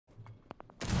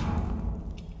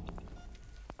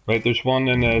Right, there's one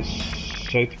in the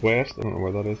southwest. I don't know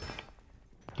where that is.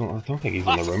 I don't think he's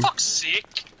in the For room. fuck's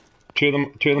sake! Two of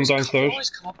them downstairs. Always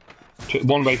come up.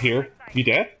 One right here. You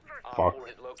dead? Fuck.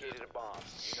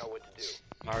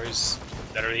 Mari's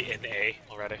literally in A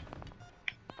already.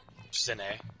 She's in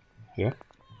A. Yeah.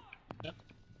 Yep.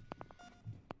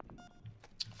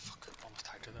 Fuck, almost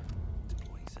tagged her there.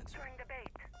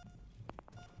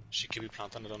 She could be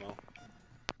planting, I don't know. No,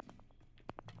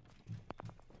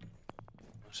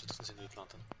 she doesn't seem to be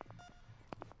planting.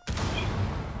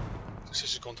 Looks like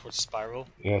she's going towards Spiral.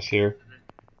 Yes, here.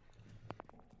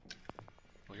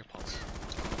 Oh, your pulse.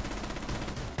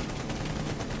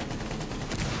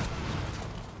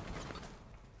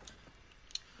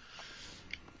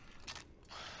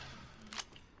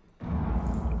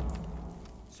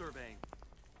 Surveying.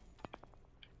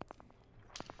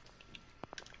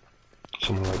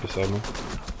 Someone right beside me.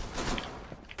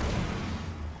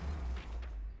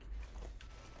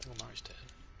 Oh, Mari's dead.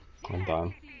 I'm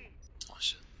down. Oh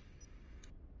shit.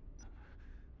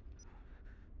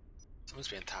 Someone's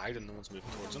being tagged and no one's moving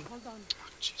towards him. Oh,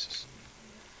 Jesus.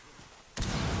 Fall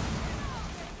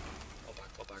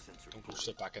back. Don't go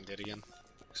straight back into it again.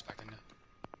 Expecting you.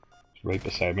 It's right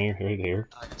beside me, right here.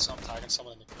 Tagging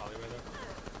someone in the alleyway there.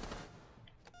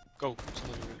 Go,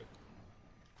 someone in the window.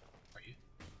 Are you?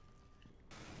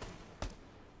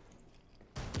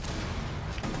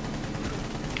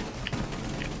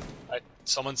 Right,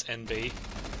 someone's in B.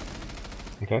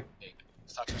 Okay.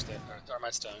 Thatcher's dead, or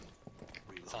Thermite's down.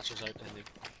 Thatcher's out in the...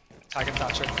 Tagging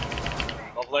Thatcher.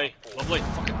 Lovely,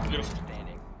 fucking beautiful.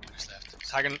 Who's left?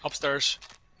 Tagging upstairs.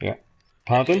 Yeah.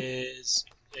 Planting? He's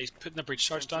putting the breach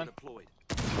charge down. Deployed.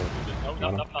 No,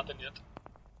 not planting yet.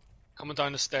 Coming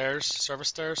down the stairs, service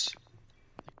stairs.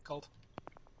 Called.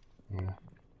 Yeah.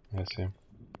 I see him.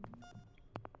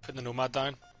 Putting the Nomad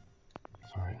down.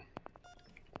 Sorry.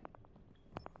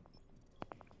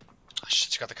 Oh,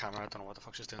 shit, she got the camera. I don't know what the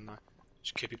fuck she's doing now.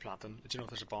 She could be planting. Did you know if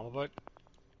there's a bomb about?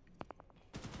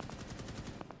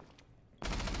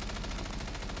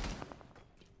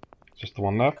 Just the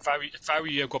one left. If I were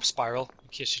you, I'd go up Spiral in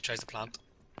case she tries to plant.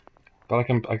 But I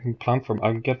can plant from.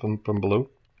 I can get them from below.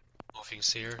 Oh, if you can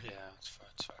see her, yeah, it's fair.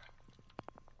 It's fair.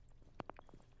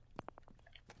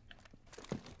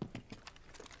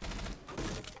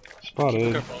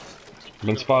 Spotted. Careful. I've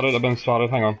been spotted. I've been spotted.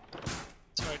 Hang on.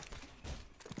 It's alright.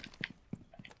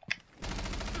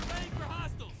 Surveying for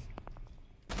hostiles.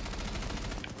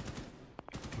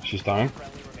 She's down. Oh,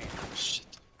 shit.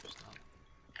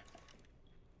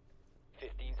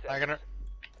 Tagging her.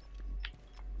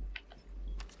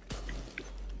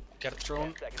 Get it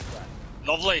thrown.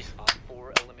 Lovely.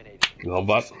 Love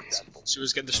that. She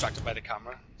was getting distracted by the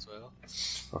camera as well.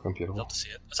 Fucking beautiful. Love to see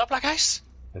it. Is that black ice?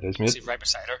 It is, I mate. see right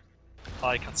beside her. Oh,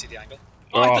 I can't see the angle.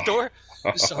 Oh, out the door!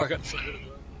 Sorry, I got in front of the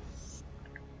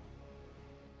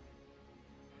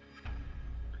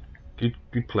door.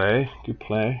 Good play. Good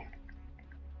play.